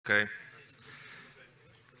Okay.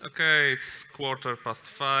 Okay, it's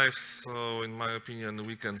 5:15, so in my opinion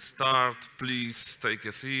we can start. Please take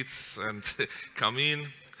your seats and come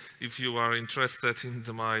in if you are interested in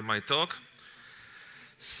my talk.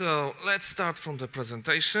 So let's start from the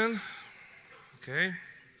presentation. Okay.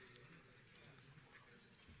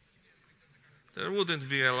 There wouldn't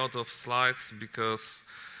be a lot of slides because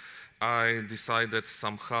I decided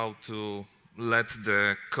somehow to let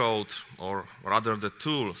the code, or rather the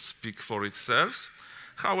tool, speak for itself.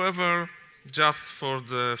 However, just for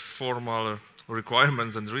the formal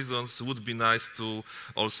requirements and reasons, it would be nice to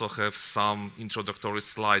also have some introductory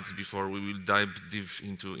slides before we will dive deep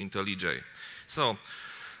into IntelliJ. So,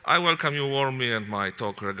 I welcome you warmly and my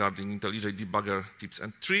talk regarding IntelliJ debugger tips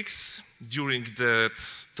and tricks. During that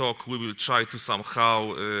talk, we will try to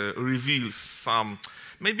somehow reveal some,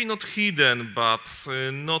 maybe not hidden, but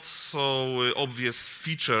not so obvious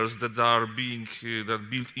features that are being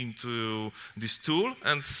built into this tool,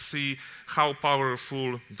 and see how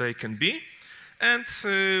powerful they can be, and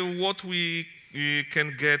what we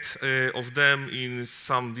can get of them in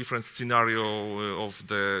some different scenario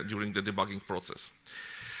during the debugging process.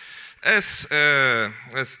 As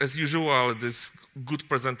usual, this good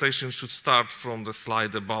presentation should start from the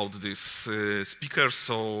slide about this speaker.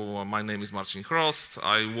 So my name is Marcin Chrost.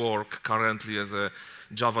 I work currently as a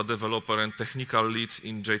Java developer and technical lead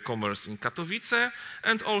in JCommerce in Katowice,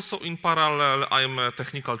 and also in parallel I'm a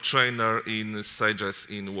technical trainer in Sages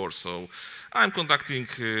in Warsaw. I'm conducting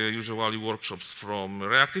usually workshops from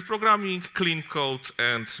reactive programming, clean code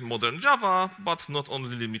and modern Java, but not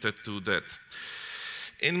only limited to that.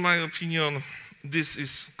 In my opinion, this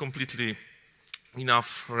is completely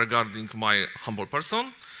enough regarding my humble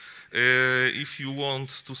person. If you want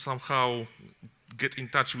to somehow get in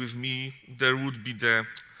touch with me, there would be the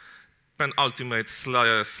penultimate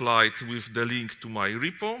slide with the link to my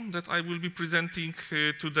repo that I will be presenting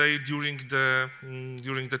today during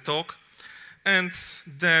the talk. And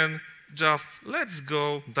then just let's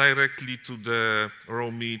go directly to the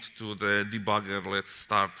raw meat, to the debugger. Let's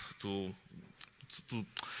start to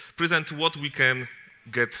present what we can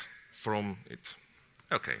get from it.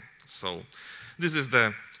 Okay, so this is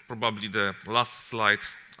probably the last slide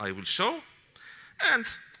I will show. And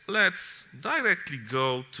let's directly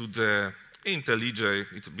go to the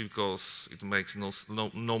IntelliJ because it makes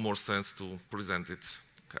no more sense to present it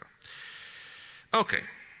here. Okay.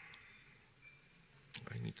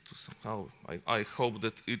 I need to somehow, I hope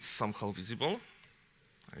that it's somehow visible.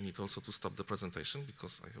 I need also to stop the presentation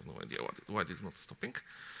because I have no idea why it is not stopping.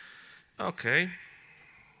 Okay.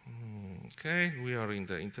 Okay, we are in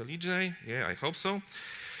the IntelliJ. Yeah, I hope so.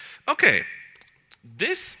 Okay.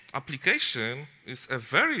 This application is a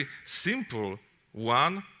very simple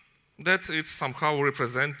one that is somehow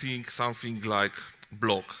representing something like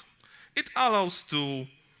block. It allows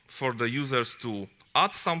for the users to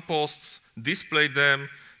add some posts, display them,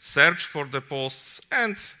 search for the posts,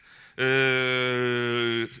 and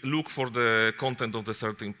look for the content of the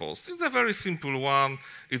certain post. It's a very simple one.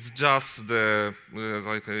 It's just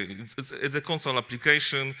it's a console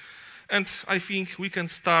application, and I think we can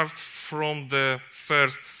start from the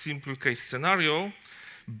first simple case scenario.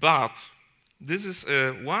 But this is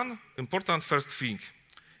one important first thing.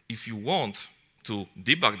 If you want to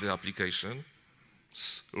debug the application,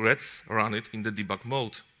 let's run it in the debug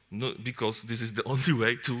mode. No, because this is the only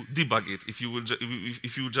way to debug it.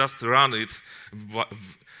 If you just run it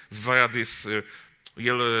via this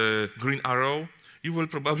green arrow, you will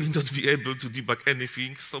probably not be able to debug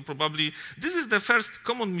anything. So probably this is the first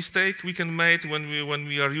common mistake we can make when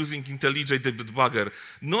we are using IntelliJ debugger,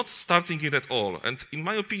 not starting it at all. And in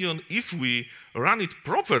my opinion, if we run it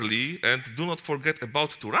properly and do not forget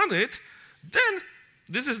about to run it, then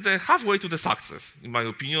this is the halfway to the success, in my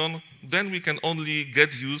opinion. Then we can only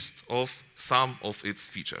get used of some of its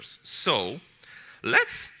features. So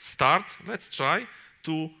let's try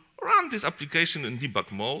to run this application in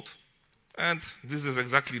debug mode. And this is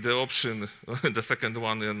exactly the option, the second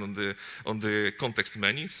one on the context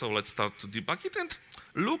menu. So let's start to debug it and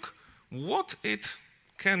look what it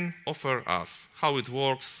can offer us, how it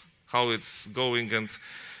works, how it's going. And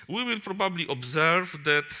we will probably observe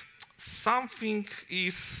that something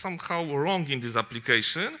is somehow wrong in this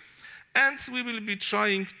application, and we will be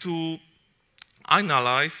trying to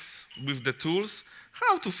analyze with the tools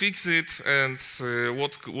how to fix it and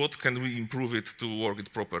what can we improve it to work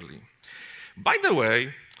it properly. By the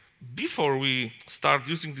way, before we start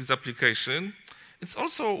using this application, it's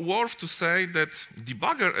also worth to say that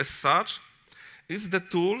debugger as such is the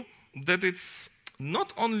tool that it's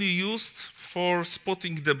not only used for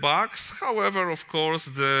spotting the bugs. However, of course,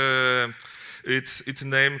 the its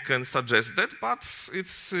name can suggest that, but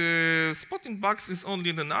it's spotting bugs is only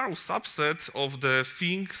a narrow subset of the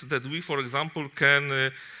things that we, for example,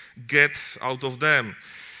 can get out of them.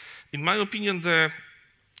 In my opinion, the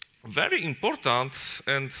very important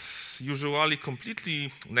and usually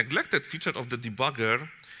completely neglected feature of the debugger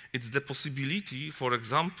is the possibility, for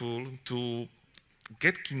example, to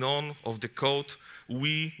get keynon of the code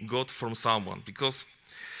we got from someone. Because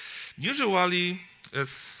usually,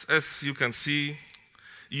 as you can see,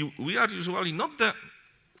 we are usually not the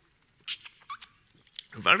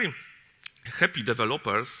very happy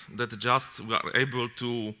developers that just are able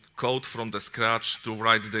to code from the scratch to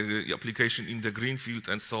write the application in the green field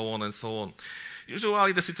and so on and so on.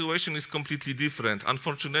 Usually the situation is completely different.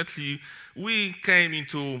 Unfortunately, we came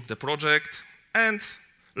into the project and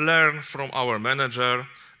learn from our manager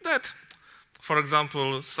that, for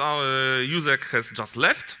example, Józek has just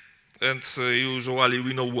left, and usually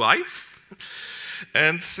we know why.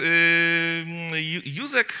 And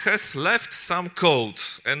Józek has left some code,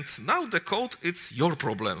 and now the code is your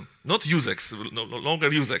problem, not Józek's, no longer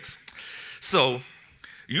Józek's. So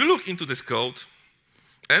you look into this code,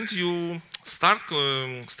 and you start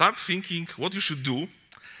thinking what you should do.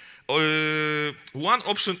 One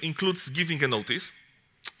option includes giving a notice,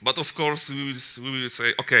 but of course we will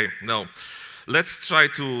say, okay, no. Let's try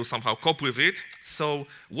to somehow cope with it. So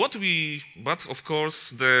but of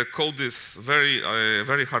course the code is very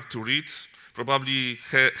hard to read, probably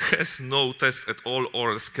has no test at all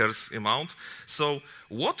or a scarce amount. So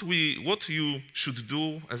what you should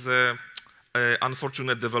do as a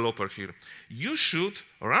unfortunate developer here, you should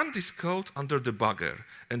run this code under debugger,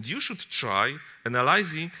 and you should try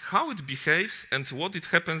analyzing how it behaves and what it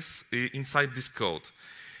happens inside this code.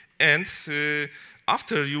 And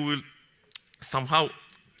after you will somehow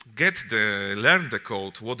learn the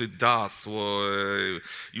code, what it does,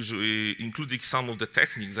 usually including some of the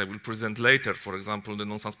techniques I will present later, for example, the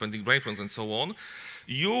non-suspending breakpoints and so on,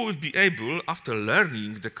 you will be able, after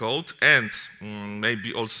learning the code and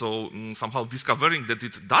maybe also somehow discovering that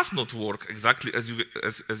it does not work exactly as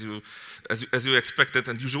you expected,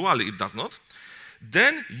 and usually it does not,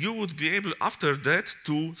 then you would be able, after that,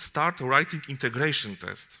 to start writing integration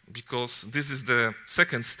tests, because this is the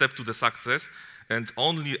second step to the success, and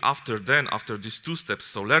only after these two steps,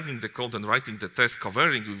 so learning the code and writing the test,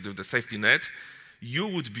 covering with the safety net, you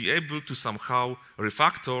would be able to somehow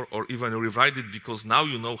refactor or even rewrite it, because now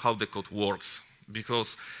you know how the code works.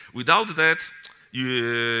 Because without that,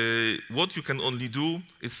 what you can only do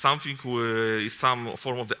is something is some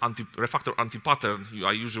form of the refactor anti-pattern.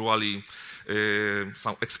 I usually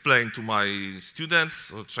explain to my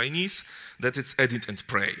students or trainees that it's edit and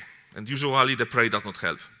pray. And usually the pray does not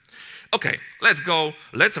help. Okay, let's go.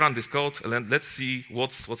 Let's run this code and let's see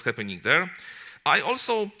what's happening there. I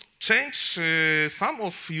also change some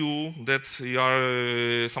of you that you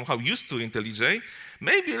are somehow used to IntelliJ,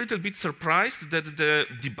 maybe a little bit surprised that the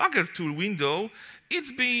debugger tool window,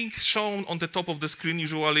 it's being shown on the top of the screen,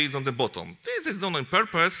 usually it's on the bottom. This is done on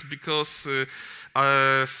purpose because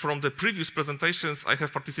from the previous presentations I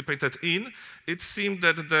have participated in, it seemed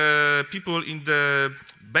that the people in the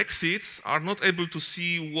back seats are not able to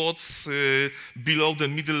see what's below the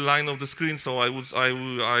middle line of the screen, so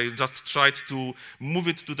I just tried to move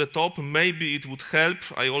it to the top. Maybe it would help.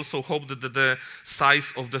 I also hope that the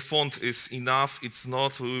size of the font is enough. It's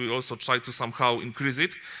not. We will also try to somehow increase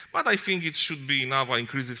it, but I think it should be enough. I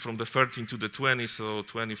increase it from the 13 to the 20, so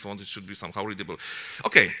 20 font, it should be somehow readable.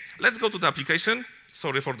 Okay, let's go to the application.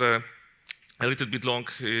 Sorry for the a little bit long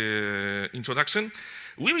introduction.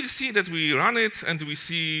 We will see that we run it and we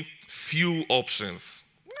see few options,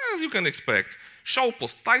 as you can expect. Show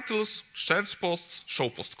post titles, search posts, show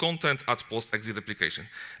post content, add post, exit application.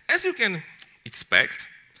 As you can expect,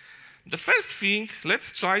 the first thing,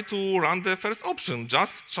 let's try to run the first option.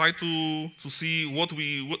 Just try to see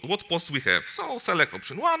what posts we have. So select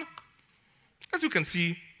option 1. As you can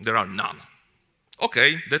see, there are none.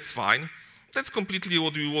 Okay, that's fine. That's completely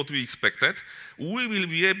what we expected. We will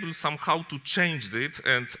be able somehow to change it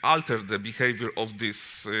and alter the behavior of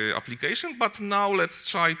this application, but now let's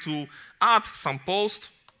try to add some post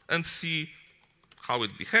and see how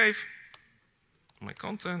it behaves. My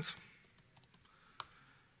content.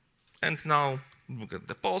 And now look at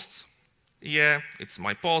the posts. Yeah, it's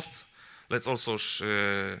my post. Let's also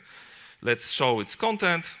let's show its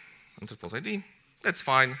content. Enter post ID. That's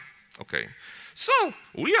fine. Okay. So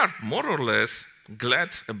we are more or less glad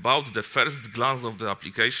about the first glance of the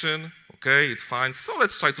application. Okay, it's fine. So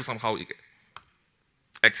let's try to somehow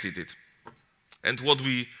exit it. And what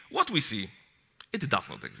we see, it does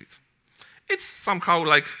not exit. It's somehow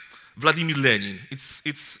like Vladimir Lenin. It's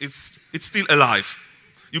still alive.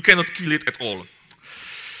 You cannot kill it at all.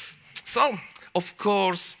 So, of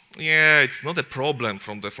course, yeah, it's not a problem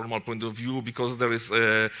from the formal point of view because there is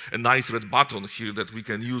a nice red button here that we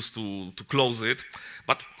can use to close it.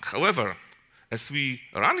 But however, as we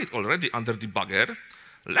run it already under debugger,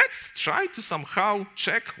 let's try to somehow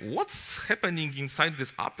check what's happening inside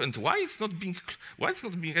this app and why it's not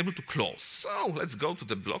being able to close. So let's go to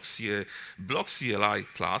the block CLI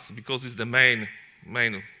class because it's the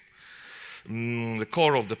the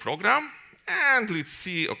core of the program. And let's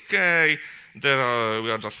see, okay, we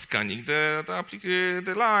are just scanning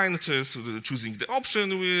the line, choosing the option,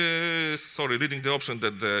 reading the option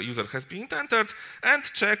that the user has been entered, and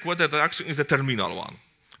check whether the action is a terminal one.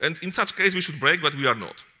 And in such case, we should break, but we are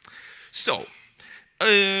not. So,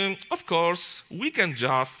 of course, we can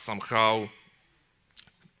just somehow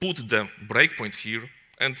put the breakpoint here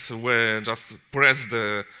and just press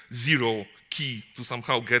the 0 key to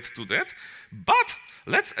somehow get to that. But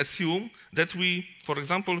let's assume that we, for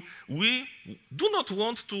example, we do not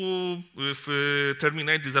want to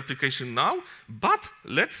terminate this application now, but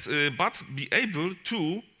let's be able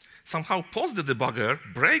to somehow pause the debugger,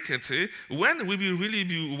 break it, when we will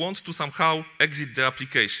really want to somehow exit the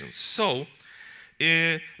application. So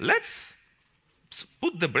let's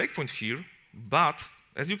put the breakpoint here, but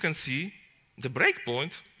as you can see, the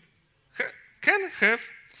breakpoint can have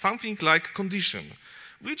something like condition,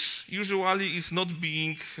 which usually is not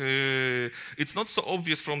being, it's not so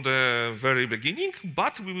obvious from the very beginning,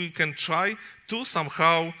 but we can try to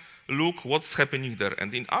somehow look what's happening there.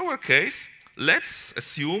 And in our case, let's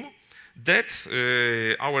assume that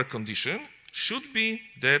our condition should be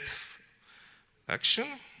that action,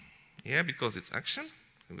 yeah, because it's action,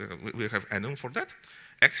 we have enum for that,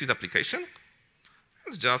 exit application,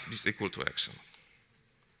 and just be equal to action.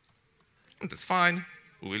 And that's fine,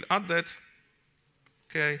 we will add that.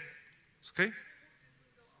 Okay, it's okay.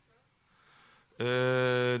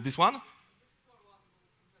 This one?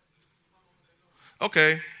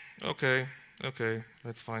 Okay,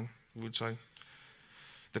 that's fine. We'll try.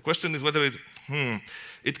 The question is whether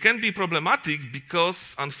it can be problematic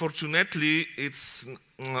because, unfortunately, it's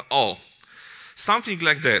something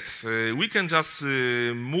like that. We can just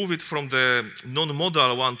move it from the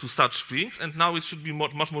non-modal one to such things, and now it should be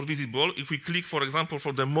much more visible. If we click, for example,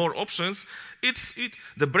 for the more options,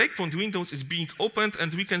 the breakpoint windows is being opened,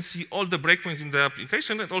 and we can see all the breakpoints in the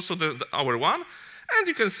application and also our one. And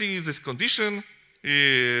you can see this condition.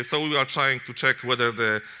 So we are trying to check whether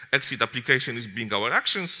the exit application is being our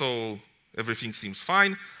action. So everything seems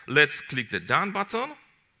fine. Let's click the done button.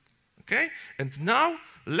 Okay, and now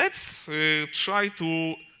let's try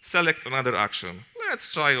to select another action. Let's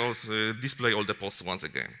try also display all the posts once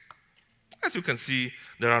again. As you can see,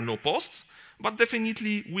 there are no posts, but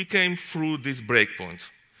definitely we came through this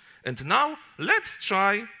breakpoint. And now let's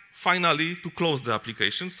try finally to close the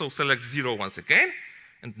application. So select 0 once again,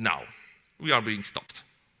 and now we are being stopped.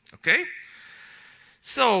 Okay?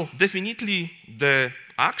 So definitely the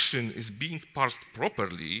action is being parsed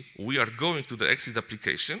properly. We are going to the exit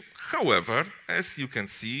application. However, as you can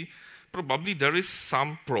see, probably there is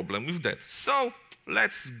some problem with that. So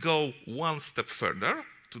let's go one step further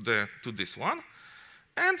to this one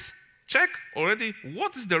and check already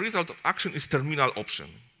what is the result of action is terminal option.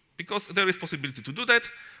 Because there is possibility to do that.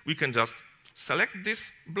 We can just select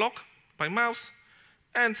this block by mouse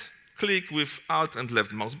and click with Alt and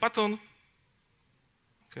left mouse button.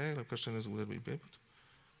 Okay, the question is, will we be able to?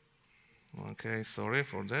 Okay, sorry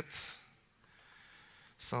for that.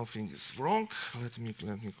 Something is wrong. Let me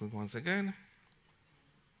click once again.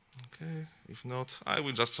 Okay, if not, I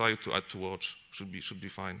will just try to add to watch. Should be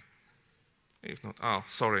fine. If not,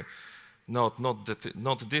 sorry, not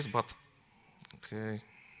this, but okay.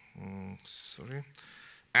 Sorry.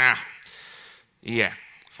 Yeah.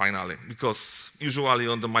 Finally, because usually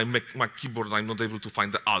on my Mac keyboard I'm not able to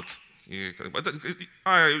find the Alt. But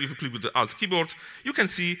if you click with the Alt keyboard, you can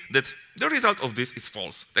see that the result of this is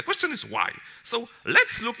false. The question is why. So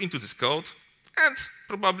let's look into this code, and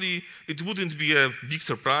probably it wouldn't be a big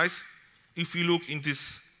surprise if we look in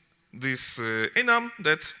this enum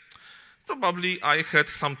that probably I had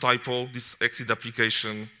some typo. This exit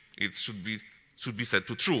application, it should be set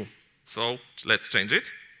to true. So let's change it.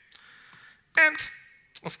 And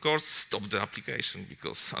of course, stop the application,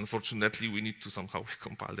 because unfortunately we need to somehow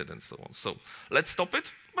compile it and so on. So let's stop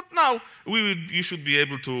it, but now you should be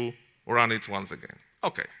able to run it once again.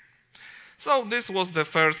 Okay, so this was the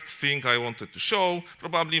first thing I wanted to show.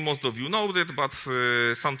 Probably most of you know that, but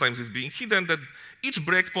sometimes it's being hidden that each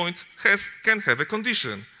breakpoint can have a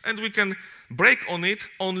condition, and we can break on it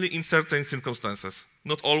only in certain circumstances.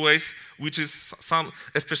 not always, which is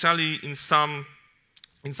especially in some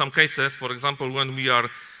cases, for example, when we are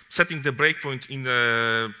setting the breakpoint in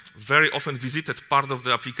a very often visited part of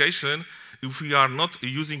the application, if we are not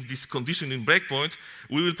using this condition in breakpoint,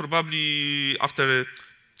 we will probably, after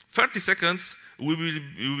 30 seconds, we will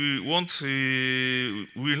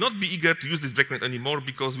not be eager to use this breakpoint anymore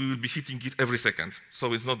because we will be hitting it every second.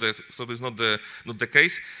 So it's not the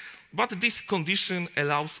case. But this condition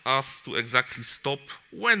allows us to exactly stop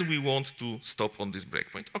when we want to stop on this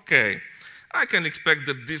breakpoint. Okay. I can expect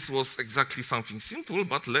that this was exactly something simple,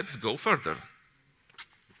 but let's go further.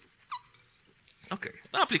 Okay,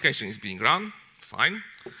 the application is being run, fine.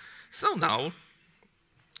 So now,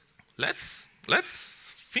 let's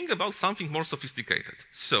think about something more sophisticated.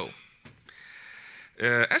 So,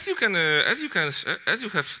 as you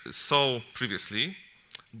have saw previously,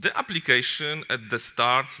 the application at the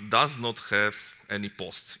start does not have any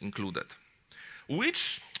posts included,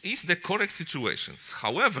 which is the correct situation.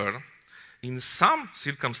 However, in some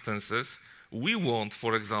circumstances, we want,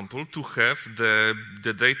 for example, to have the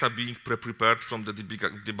data being pre-prepared from the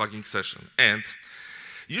debugging session. And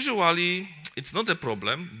usually, it's not a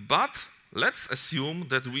problem, but let's assume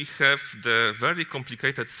that we have the very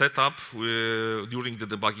complicated setup during the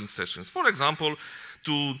debugging sessions. For example,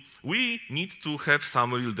 we need to have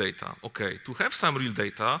some real data. Okay, to have some real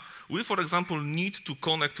data, we, for example, need to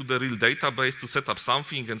connect to the real database to set up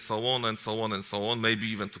something and so on and so on and so on, maybe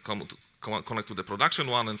even to connect to the production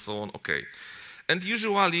one and so on. Okay. And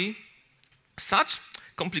usually, such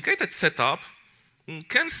complicated setup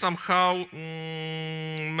can somehow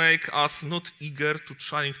make us not eager to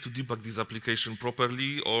trying to debug this application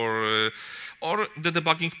properly, or the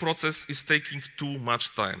debugging process is taking too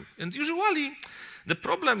much time. And usually, the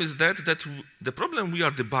problem is that the problem we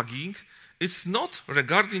are debugging is not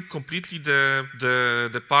regarding completely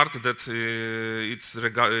the part that it's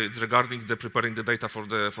regarding the preparing the data for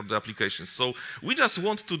the application. So we just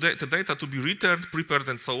want the data to be returned, prepared,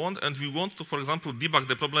 and so on, and we want to, for example, debug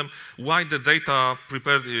the problem why the data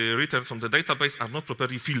prepared returned from the database are not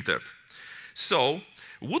properly filtered. So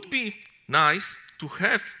would be nice to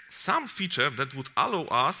have some feature that would allow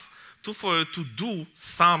us to do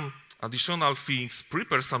some additional things,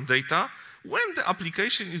 prepare some data when the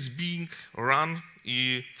application is being run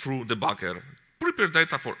through the debugger, prepare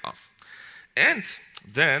data for us. And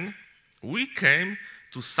then we came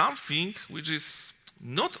to something which is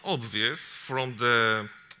not obvious from the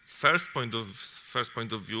first point of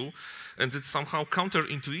view, and it's somehow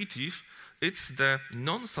counterintuitive. It's the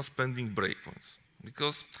non-suspending breakpoints.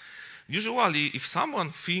 Because usually, if someone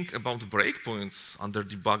thinks about breakpoints under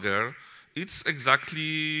debugger, its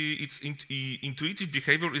intuitive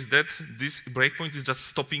behavior is that this breakpoint is just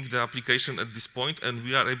stopping the application at this point, and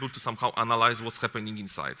we are able to somehow analyze what's happening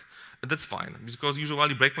inside. And that's fine, because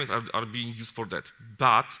usually breakpoints are being used for that.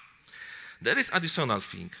 But there is additional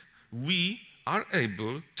thing. We are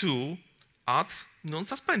able to add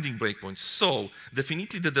non-suspending breakpoints. So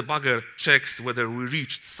definitely the debugger checks whether we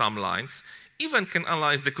reached some lines, even can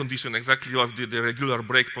analyze the condition exactly of the regular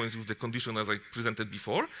breakpoints with the condition as I presented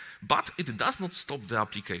before, but it does not stop the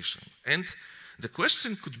application. And the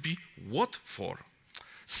question could be, what for?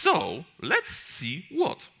 So let's see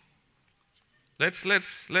what.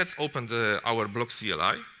 Let's open our block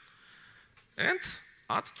CLI and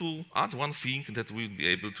add one thing that we'll be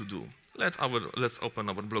able to do. Let's open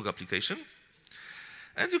our blog application.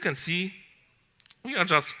 As you can see, we are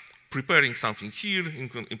just preparing something here,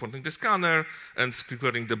 importing the scanner, and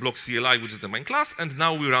preparing the block CLI, which is the main class, and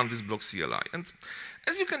now we run this block CLI. And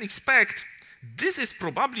as you can expect, this is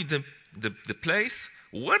probably the place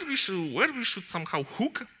where we should somehow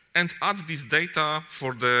hook and add this data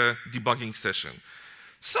for the debugging session.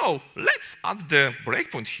 So let's add the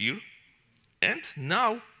breakpoint here, and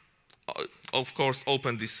now, of course,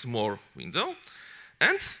 open this more window,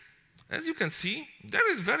 and as you can see, there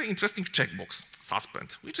is very interesting checkbox,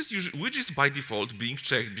 suspend, which is by default being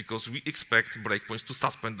checked because we expect breakpoints to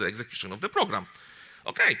suspend the execution of the program.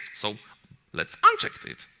 Okay, so let's uncheck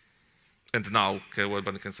it. And now,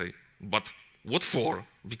 one can say, but what for?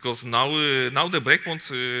 Because now the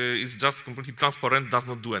breakpoint is just completely transparent, does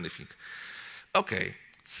not do anything. Okay,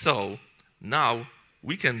 so now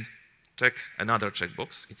we can check another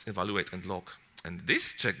checkbox. It's evaluate and log. And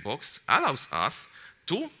this checkbox allows us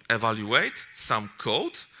to evaluate some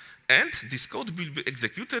code, and this code will be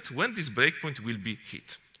executed when this breakpoint will be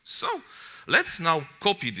hit. So let's now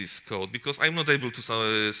copy this code, because I'm not able to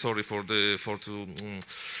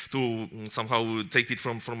somehow take it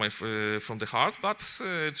from the heart, but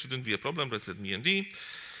it shouldn't be a problem. Let's let me md.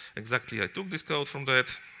 Exactly, I took this code from that.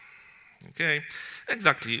 Okay,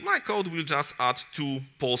 exactly. My code will just add 2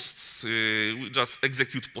 posts, we'll just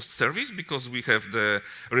execute post service because we have the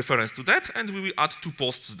reference to that, and we will add 2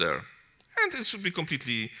 posts there. And it should be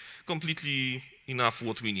completely enough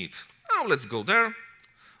what we need. Now let's go there.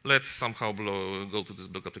 Let's somehow go to this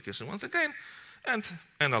blog application once again and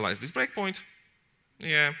analyze this breakpoint.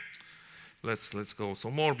 Yeah, let's go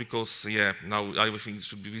some more because yeah, now everything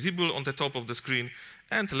should be visible on the top of the screen.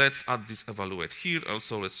 And let's add this evaluate here.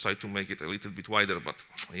 Also, let's try to make it a little bit wider, but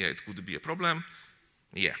yeah, it could be a problem.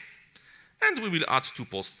 Yeah. And we will add 2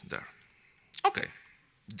 posts there. Okay,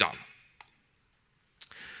 done.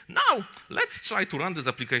 Now, let's try to run this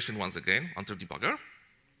application once again under debugger.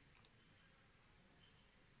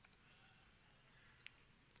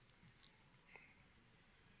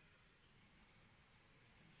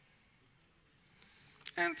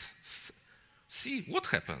 And see what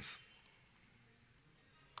happens.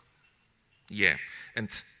 Yeah, and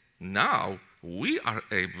now we are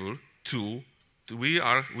able to we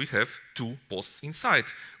have 2 posts inside.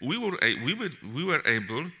 We were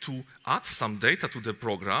able to add some data to the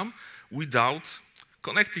program without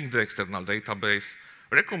connecting the external database,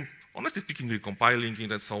 honestly speaking, recompiling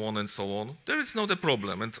it, and so on and so on. There is not a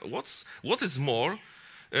problem. And what is more,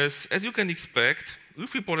 as you can expect,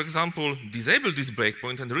 if we, for example, disable this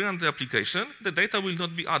breakpoint and rerun the application, the data will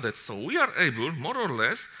not be added. So we are able, more or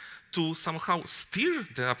less, to somehow steer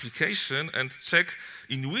the application and check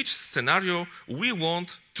in which scenario we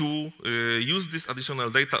want to use this additional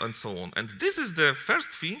data and so on. And this is the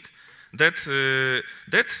first thing that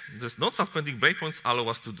this not suspending breakpoints allow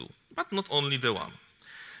us to do, but not only the one.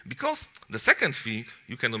 Because the second thing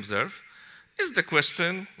you can observe is the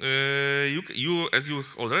question, as you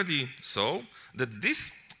already saw, that this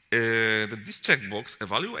checkbox,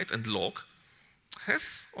 evaluate and log,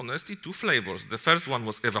 has honestly 2 flavors. The first one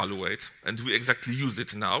was evaluate, and we exactly use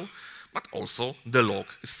it now, but also the log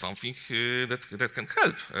is something that can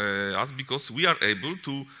help us because we are able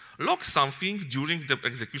to log something during the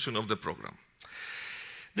execution of the program.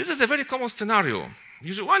 This is a very common scenario.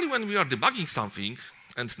 Usually when we are debugging something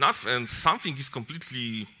and something is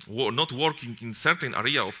completely not working in certain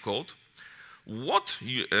area of code, what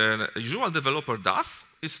a usual developer does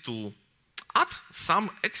is to add some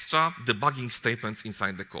extra debugging statements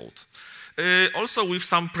inside the code. Also with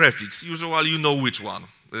some prefix, usually you know which one.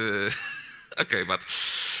 Okay, but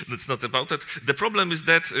that's not about it. The problem is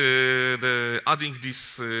that adding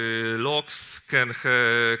these logs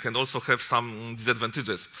can also have some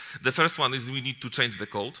disadvantages. The first one is we need to change the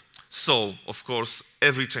code. So, of course,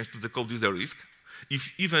 every change to the code is a risk.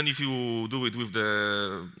 Even if you do it with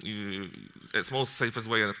the most safest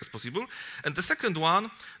way as possible. And the second one,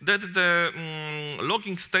 that the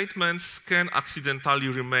logging statements can accidentally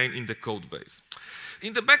remain in the code base.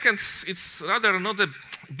 In the backend, it's rather not a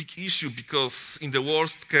big issue because in the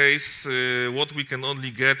worst case, what we can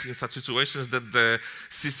only get in such situations that the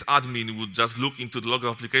sysadmin would just look into the log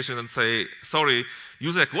application and say, sorry,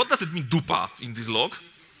 user, what does it mean dupa in this log?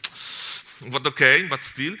 But okay, but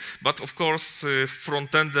still. But of course,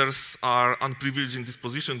 front-enders are unprivileged in this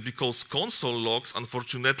position because console logs,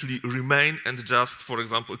 unfortunately, remain and just, for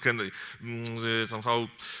example, can somehow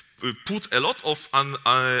put a lot of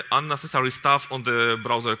unnecessary stuff on the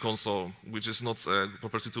browser console, which is not a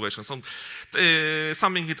proper situation. So,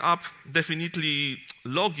 summing it up, definitely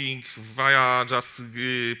logging via just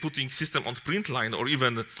putting system on print line or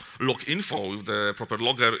even log info with the proper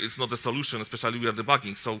logger is not a solution, especially we are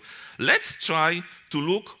debugging. So let's try to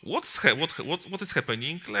look what is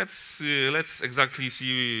happening. Let's exactly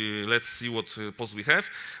see. Let's see what posts we have.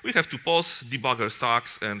 We have 2 posts: debugger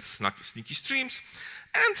sucks and sneaky streams.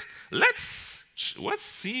 And let's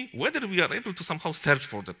see whether we are able to somehow search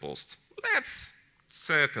for the post. Let's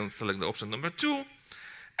select the option number 2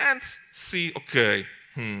 and see, okay,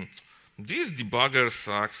 this debugger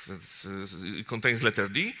sucks, it contains letter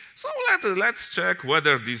D, so let's check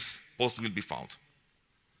whether this post will be found.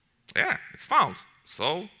 Yeah, it's found.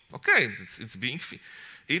 So, okay, it's being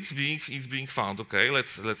found. Okay,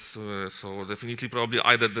 so definitely probably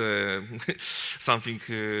either the something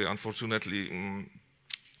unfortunately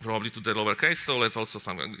probably to the lowercase. So let's also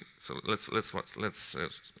let's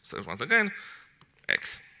search once again.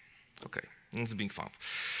 X. Okay, it's being found.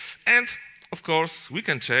 And of course we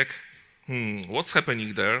can check what's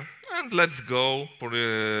happening there. And let's go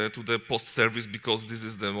to the post service because this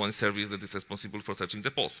is the one service that is responsible for searching the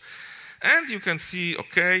post. And you can see,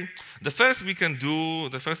 okay, the first thing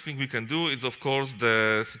we can do is, of course,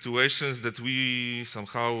 the situations that we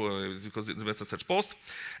somehow, because it's a search post.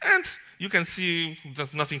 And you can see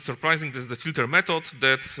just nothing surprising. There's the filter method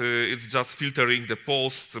that it's just filtering the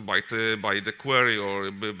post by the query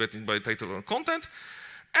or by title or content.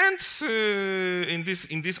 And in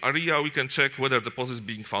this area, we can check whether the post is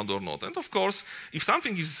being found or not. And of course, if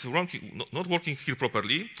something is not working here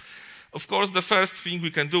properly, of course, the first thing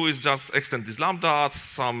we can do is just extend this lambda, add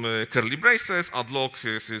some curly braces, add log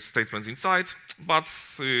statements inside. But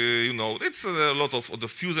you know, it's a lot of the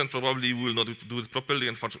fuse, and probably we will not do it properly,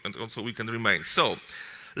 and also we can remain. So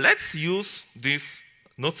let's use this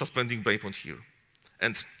not suspending breakpoint here.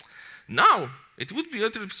 And now it would be a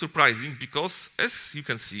little bit surprising because, as you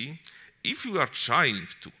can see, if you are trying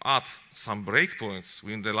to add some breakpoints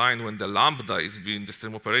in the line when the lambda is being, the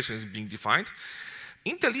stream operation is being defined,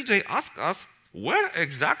 IntelliJ asks us where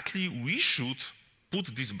exactly we should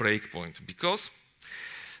put this breakpoint, because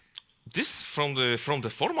this, from the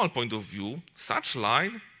formal point of view, such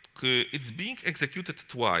line it's being executed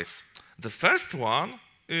twice. The first one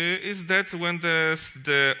is that when the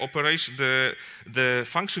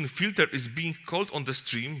function filter is being called on the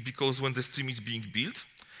stream, because when the stream is being built.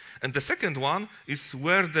 And the second one is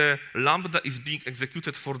where the lambda is being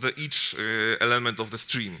executed for each element of the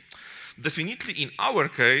stream. Definitely, in our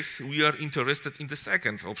case, we are interested in the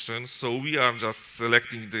second option, so we are just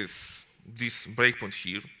selecting this breakpoint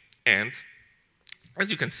here. And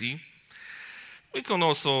as you can see, we can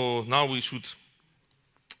also, now we should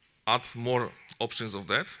add more options of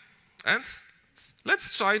that. And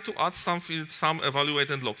let's try to add some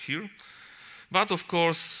evaluate and log here. But of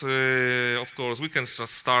course, we can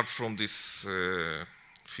just start from this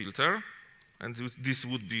filter, and this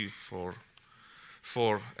would be for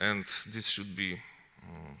and this should be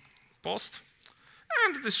post.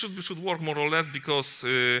 And this should work more or less, because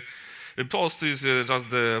post is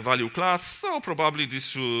just the value class, so probably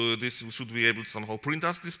this should be able to somehow print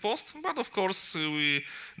us this post. But of course,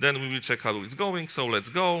 then we will check how it's going. So let's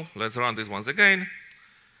go. Let's run this once again.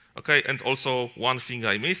 Okay, and also one thing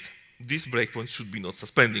I missed: this breakpoint should be not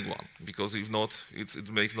suspending one, because if not, it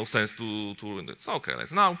makes no sense to run it. So okay,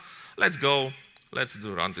 let's go. Let's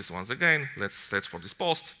run this once again. Let's search for this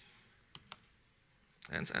post.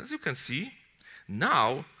 And as you can see,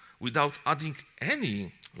 now, without adding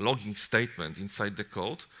any logging statement inside the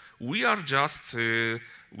code, we are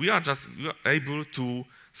able to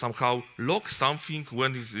somehow log something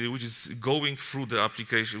which is going through the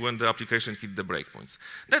application when the application hit the breakpoints.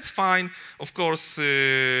 That's fine. Of course,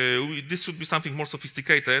 this should be something more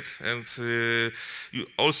sophisticated, and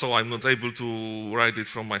also I'm not able to write it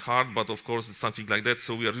from my heart, but of course it's something like that.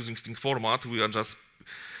 So we are using string format. We are just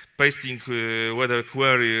pasting whether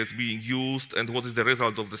query is being used and what is the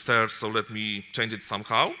result of the search. So let me change it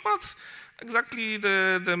somehow. But exactly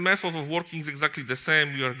the method of working is exactly the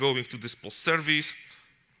same. We are going to this post service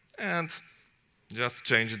and just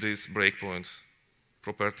change this breakpoint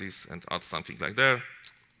properties and add something like there.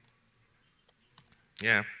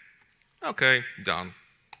 Yeah. Okay, done.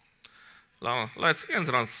 Let's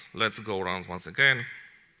go around once again.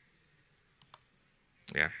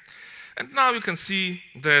 Yeah. And now you can see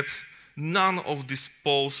that none of these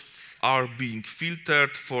posts are being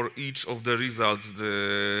filtered for each of the results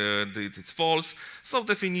it's false. So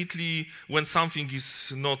definitely, when something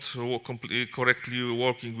is not correctly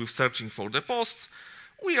working with searching for the posts,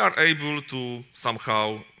 we are able to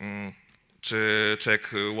somehow check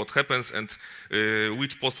what happens and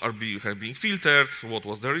which posts are being filtered, what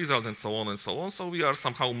was the result, and so on and so on. So we are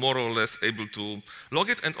somehow more or less able to log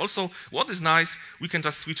it. And also, what is nice, we can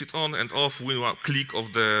just switch it on and off with one click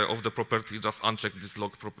of the property. Just uncheck this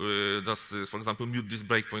log, for example, mute this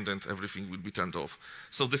breakpoint, and everything will be turned off.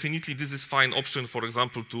 So definitely, this is fine option, for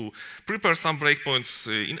example, to prepare some breakpoints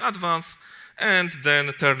in advance and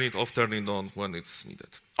then turn it off, turn it on when it's needed.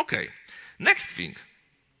 Okay, next thing.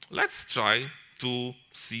 Let's try to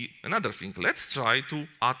see another thing. Let's try to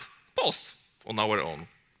add posts on our own.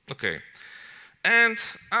 Okay, and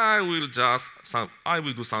I will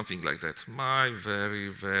do something like that. My very,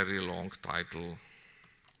 very long title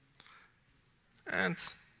and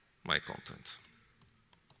my content.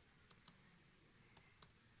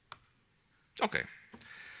 Okay.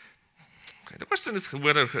 Okay. The question is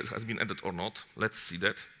whether it has been added or not. Let's see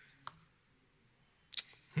that.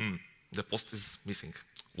 The post is missing.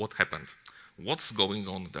 What happened? What's going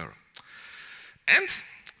on there? And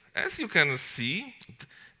as you can see,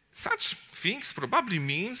 such things probably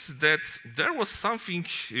means that there was something,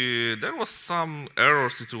 there was some error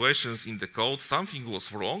situations in the code, something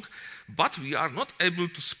was wrong, but we are not able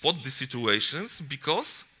to spot the situations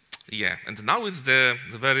because Yeah, and now is the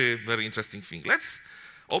very, very interesting thing. Let's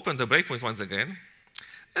open the breakpoints once again.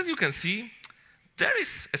 As you can see, there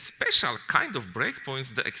is a special kind of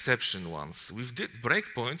breakpoints, the exception ones. With the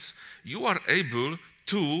breakpoints, you are able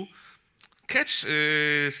to catch,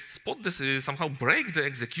 spot this, somehow break the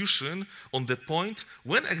execution on the point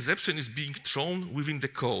when exception is being thrown within the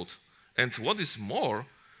code. And what is more,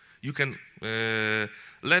 you can,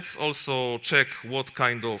 let's also check what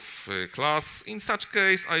kind of class. In such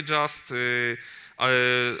case, I just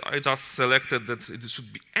selected that it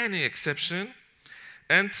should be any exception.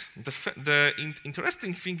 And the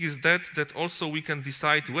interesting thing is that also we can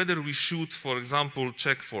decide whether we should, for example,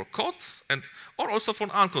 check for code or also for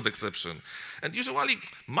uncode exception. And usually,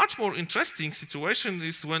 much more interesting situation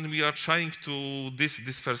is when we are trying to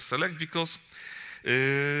this first select, because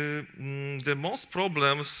the most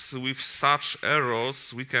problems with such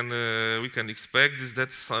errors we can expect is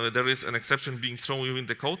that there is an exception being thrown within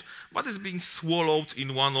the code, but it's being swallowed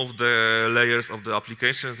in one of the layers of the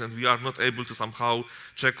applications, and we are not able to somehow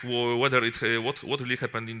check whether what really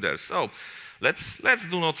happened in there. So let's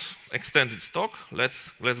do not extend its talk.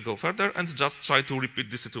 Let's go further and just try to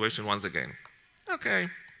repeat this situation once again.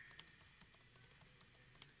 Okay.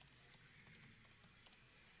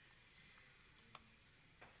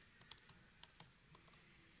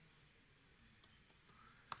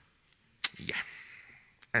 Yeah,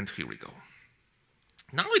 and here we go.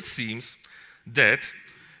 Now it seems that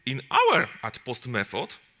in our @post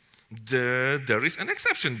method, there is an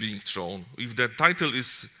exception being thrown. If the title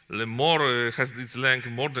is has its length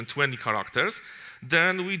more than 20 characters,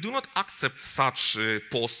 then we do not accept such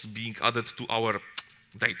posts being added to our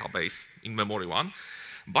database in memory one.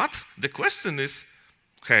 But the question is,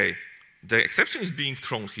 hey, the exception is being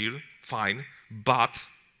thrown here, fine, but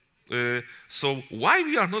so why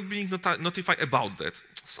we are not being notified about that?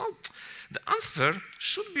 So the answer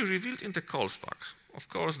should be revealed in the call stack. Of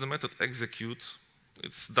course, the method execute,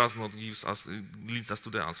 it does not leads us to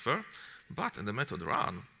the answer, but in the method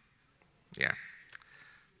run, yeah.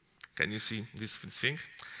 Can you see this thing?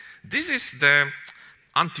 This is the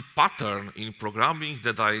anti-pattern in programming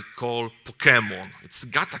that I call Pokemon. It's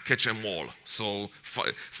gotta catch them all. So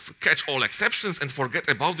catch all exceptions and forget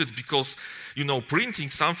about it, because, you know, printing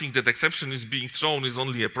something that exception is being thrown is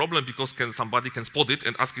only a problem because somebody can spot it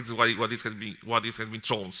and ask it why this has been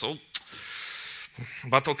thrown. So,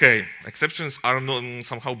 but okay, exceptions are not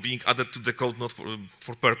somehow being added to the code not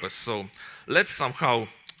for purpose. So let's somehow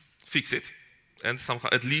fix it and somehow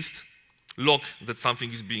at least log that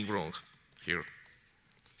something is being wrong here.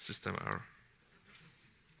 System error.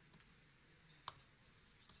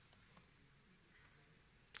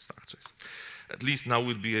 Structures. At least now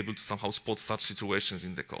we'll be able to somehow spot such situations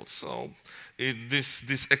in the code. So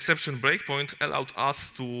this exception breakpoint allowed us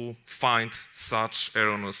to find such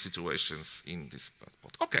erroneous situations in this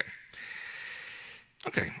code. Okay.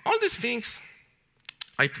 Okay, all these things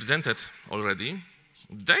I presented already.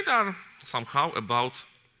 They are somehow about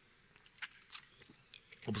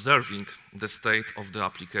observing the state of the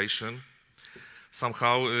application.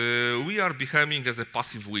 Somehow we are behaving as a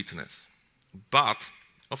passive witness. But,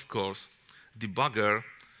 of course, debugger,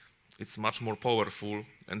 it's much more powerful,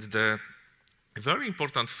 and the very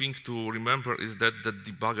important thing to remember is that the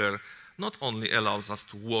debugger not only allows us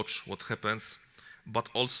to watch what happens, but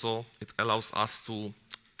also it allows us to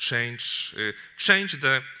change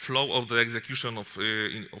the flow of the execution of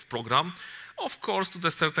program, of course, to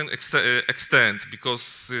a certain extent,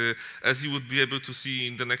 because as you would be able to see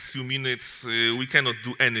in the next few minutes, we cannot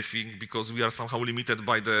do anything because we are somehow limited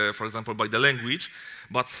by the, for example, by the language,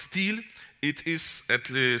 but still it is at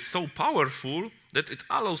least so powerful that it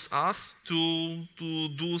allows us to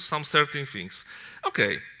do some certain things.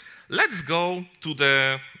 Okay, let's go to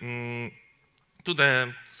the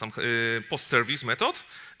post-service method,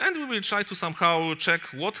 and we will try to somehow check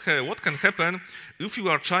what can happen if you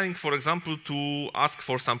are trying, for example, to ask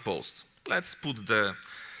for some posts. Let's put the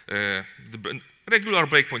regular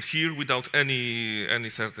breakpoint here without any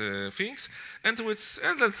certain things, and let's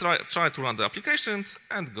try to run the application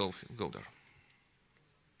and go there.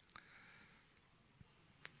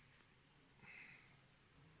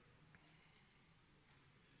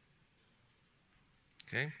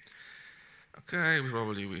 Okay. Okay,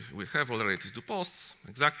 we have already these two posts,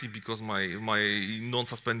 exactly because my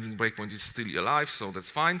non-suspending breakpoint is still alive, so that's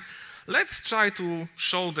fine. Let's try to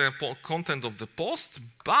show the content of the post,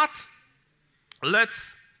 but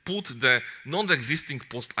let's put the non-existing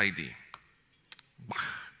post ID.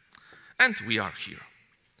 And we are here.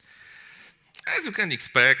 As you can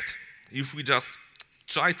expect, if we just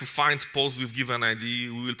try to find posts with given ID,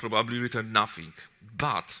 we will probably return nothing.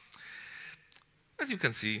 But as you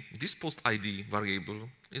can see, this post ID variable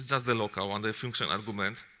is just the local one, the function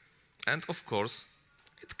argument, and of course,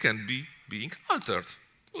 it can be being altered.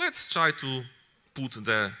 Let's try to put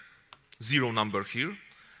the 0 number here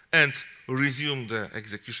and resume the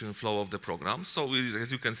execution flow of the program. So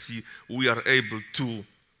as you can see, we are able to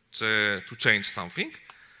change something.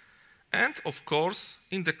 And of course,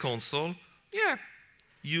 in the console, yeah,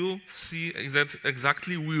 you see that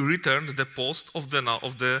exactly we returned the post of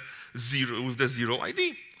the 0 with the 0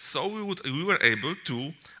 ID. So we were able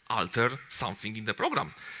to alter something in the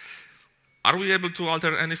program. Are we able to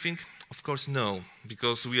alter anything? Of course, no,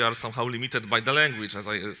 because we are somehow limited by the language, as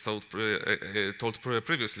I told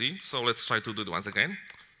previously. So let's try to do it once again.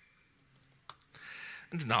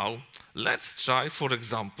 And now let's try, for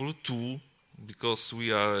example, to, because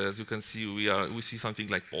we are, as you can see, we see something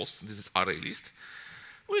like post. This is array list.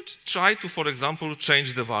 We try to, for example,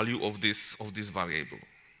 change the value of this variable.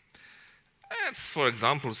 Let's, for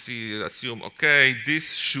example, assume, okay,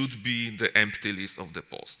 this should be the empty list of the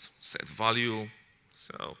post. Set value,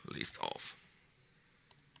 so list of.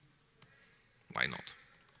 Why not?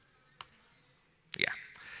 Yeah.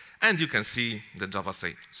 And you can see that Java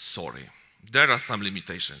say, sorry, there are some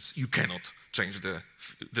limitations. You cannot change the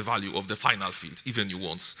value of the final field, even you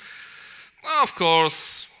want. Of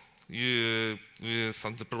course,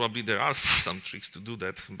 probably there are some tricks to do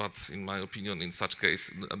that, but in my opinion, in such case,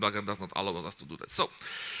 debugger does not allow us to do that. So,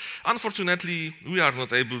 unfortunately, we are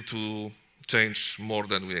not able to change more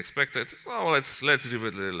than we expected. So let's leave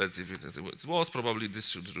it as it was. Probably this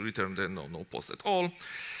should return the no post at all.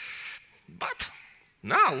 But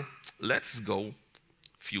now let's go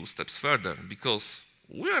few steps further, because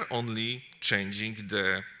we are only changing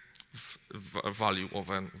the value of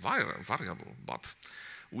a variable, but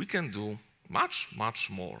we can do much, much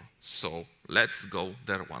more. So let's go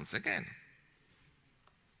there once again.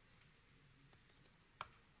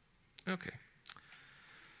 Okay.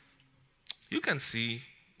 You can see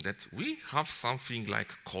that we have something like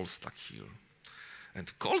call stack here.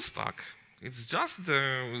 And call stack, it's just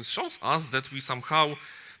shows us that we somehow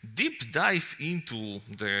deep dive into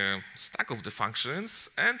the stack of the functions,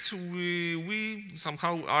 and we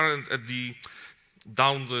somehow are at the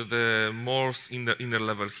more inner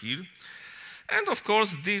level here. And of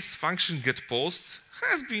course, this function getPost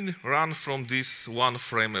has been run from this one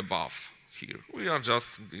frame above here. We are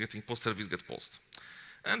just getting post service getPost.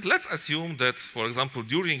 And let's assume that, for example,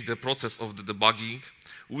 during the process of the debugging,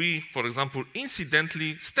 we, for example,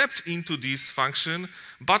 incidentally stepped into this function,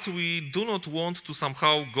 but we do not want to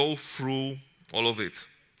somehow go through all of it.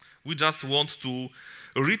 We just want to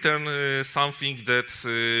return something that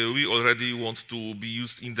we already want to be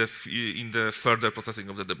used in the further processing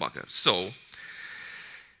of the debugger. So,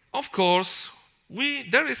 of course,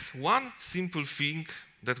 there is one simple thing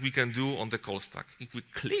that we can do on the call stack. If we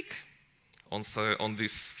click on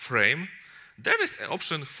this frame, there is an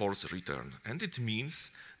option force return, and it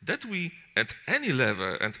means that we, at any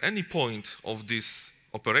level and any point of this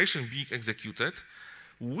operation being executed,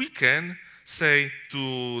 we can say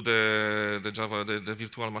to the Java, the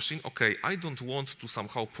virtual machine, okay, I don't want to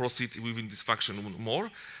somehow proceed within this function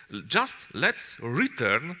more. Just let's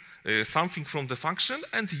return something from the function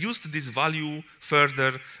and use this value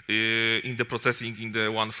further in the processing in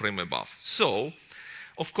the one frame above. So,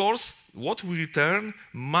 of course, what we return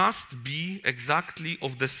must be exactly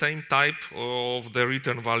of the same type of the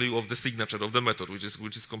return value of the signature of the method, which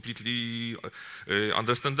is completely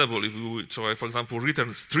understandable. If we try, for example,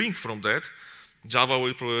 return string from that, Java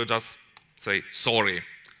will just say, sorry,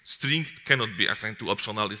 string cannot be assigned to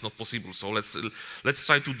optional, it's not possible. So let's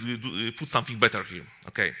try to put something better here.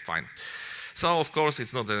 Okay, fine. So of course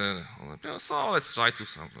it's not so let's try to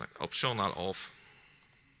something like optional of,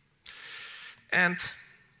 and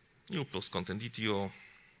new post content DTO.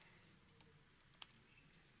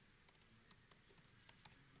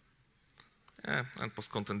 And post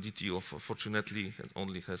content DTO, fortunately, it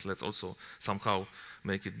only has, let's also somehow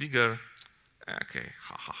make it bigger. Okay,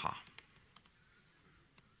 ha ha ha.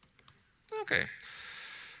 Okay.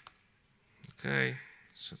 Okay,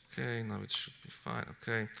 it's okay, now it should be fine.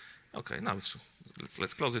 Okay, okay, now it's,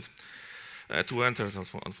 let's close it. 2 enters,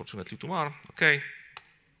 unfortunately, tomorrow. Okay,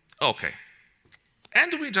 okay.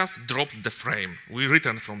 And we just dropped the frame. We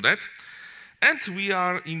return from that. And we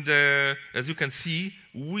are in the, as you can see,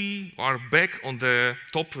 we are back on the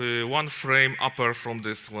top one frame upper from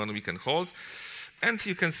this one we can hold. And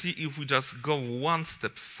you can see if we just go one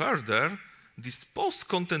step further, this post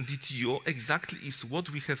content DTO exactly is what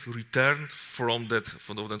we have returned from that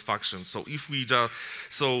function. So if we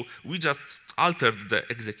just altered the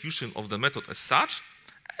execution of the method as such,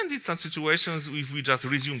 and in some situations, if we just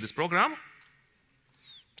resume this program,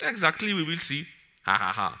 exactly we will see, ha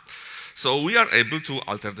ha ha. So we are able to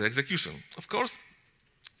alter the execution. Of course,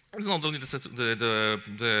 it's not only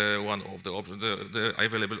the one of the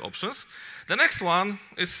available options. The next one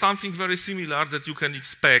is something very similar that you can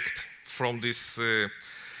expect from this.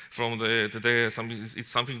 It's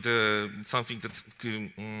something that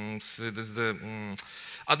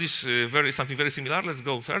is something very similar. Let's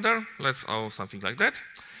go further. Let's something like that,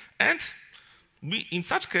 and in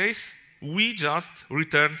such case we just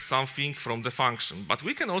return something from the function. But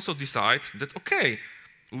we can also decide that okay,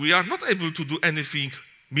 we are not able to do anything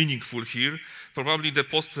meaningful here. Probably the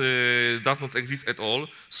post does not exist at all.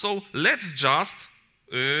 So let's just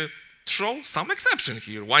throw some exception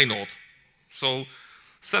here. Why not? So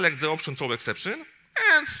select the option throw exception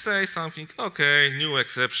and say something, okay, new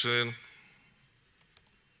exception.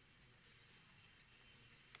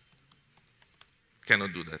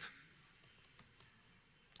 Cannot do that.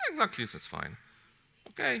 Exactly, that's fine.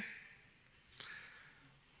 Okay.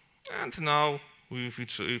 And now,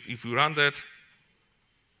 if we run that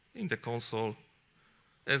in the console,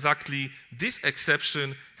 exactly this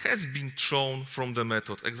exception has been thrown from the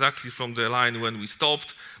method, exactly from the line when we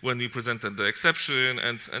stopped, when we presented the exception,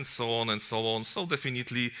 and so on and so on. So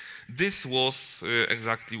definitely, this was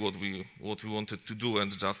exactly what we wanted to do,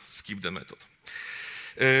 and just skip the method.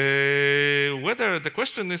 The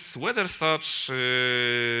question is whether such,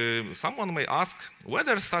 someone may ask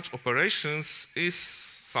whether such operations is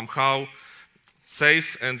somehow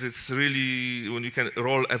safe and it's really when you can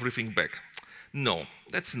roll everything back. No,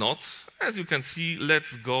 that's not. As you can see,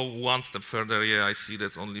 let's go one step further. Yeah, I see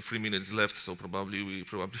there's only 3 minutes left, so probably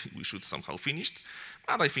we should somehow finish.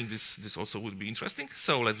 But I think this also would be interesting.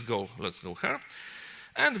 So let's go here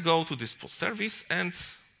and go to this post service and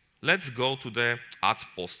let's go to the add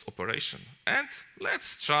post operation. And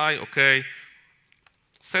let's try, okay,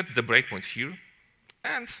 set the breakpoint here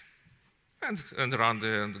and run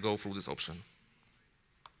and go through this option.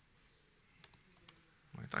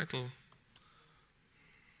 My title,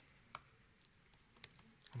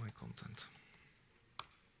 my content.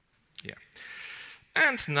 Yeah.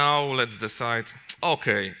 And now let's decide,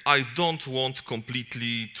 okay, I don't want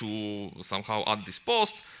completely to somehow add this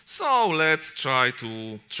post, so let's try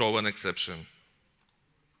to throw an exception.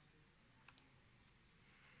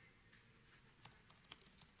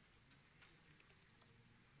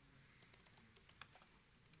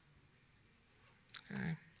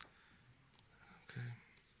 Okay. Okay.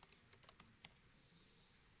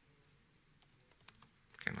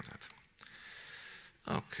 Cannot add.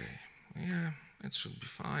 Okay. Yeah, it should be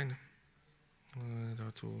fine. There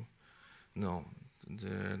are two. No,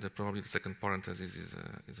 probably the second parenthesis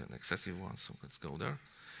is an excessive one, so let's go there.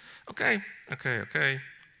 Okay, okay, okay.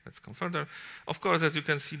 Let's come further. Of course, as you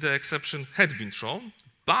can see, the exception had been thrown,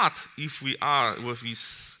 but if we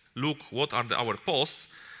look what are our posts,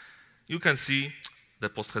 you can see the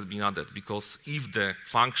post has been added, because if the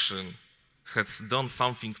function has done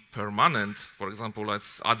something permanent, for example,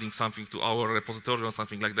 let's adding something to our repository or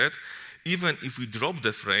something like that, even if we drop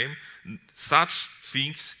the frame, such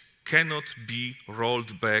things cannot be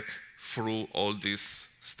rolled back through all this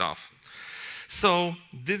stuff. So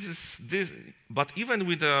but even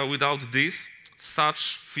without this,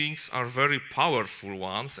 such things are very powerful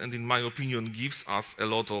ones, and in my opinion, gives us a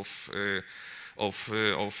lot of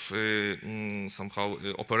somehow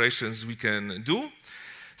operations we can do.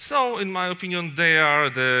 So, in my opinion, there are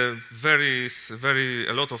a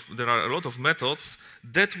lot of methods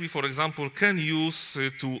that we, for example, can use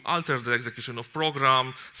to alter the execution of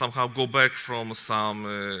program, somehow go back from some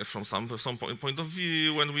point of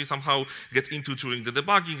view when we somehow get into during the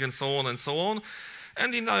debugging and so on and so on.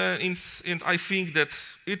 And I think that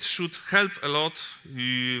it should help a lot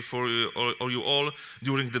for you all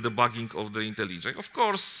during the debugging of the IntelliJ. Of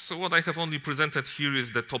course, what I have only presented here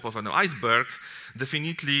is the top of an iceberg.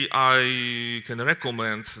 Definitely, I can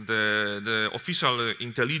recommend the official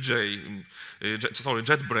IntelliJ,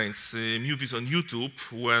 JetBrains movies on YouTube.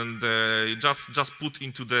 When they just put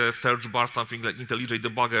into the search bar something like IntelliJ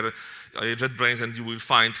debugger, JetBrains, and you will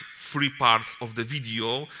find 3 parts of the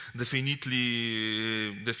video. Definitely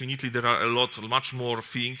there are much more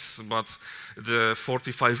things, but the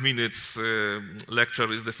 45 minutes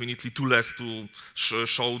lecture is definitely too less to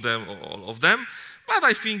show them all of them. But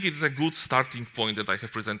I think it's a good starting point that I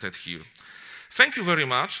have presented here. Thank you very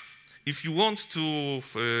much. If you want to,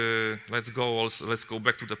 let's go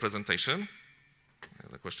back to the presentation.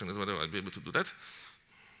 The question is whether I'll be able to do that.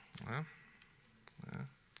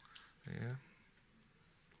 Yeah.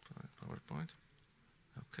 PowerPoint.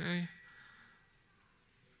 Okay.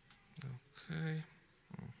 Okay.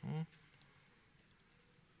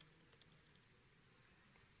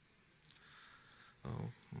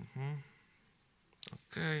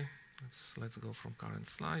 Okay, let's go from current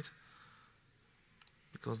slide,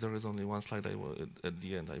 because there is only one slide at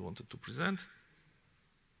the end I wanted to present.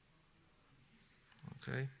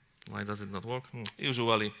 Okay, why does it not work?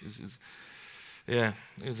 Usually, it's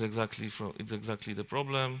exactly the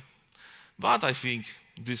problem. But I think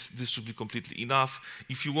this should be completely enough.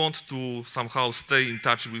 If you want to somehow stay in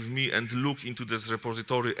touch with me and look into this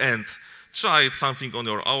repository and try something on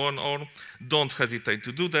your own, don't hesitate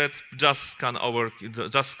to do that. Just scan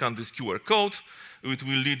this QR code. It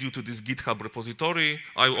will lead you to this GitHub repository.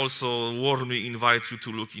 I also warmly invite you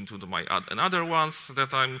to look into my other ones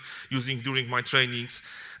that I'm using during my trainings.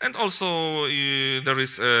 And also, there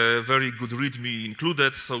is a very good README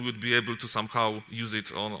included, so you'd be able to somehow use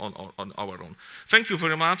it on our own. Thank you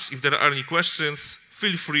very much. If there are any questions,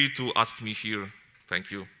 feel free to ask me here.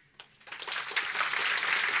 Thank you.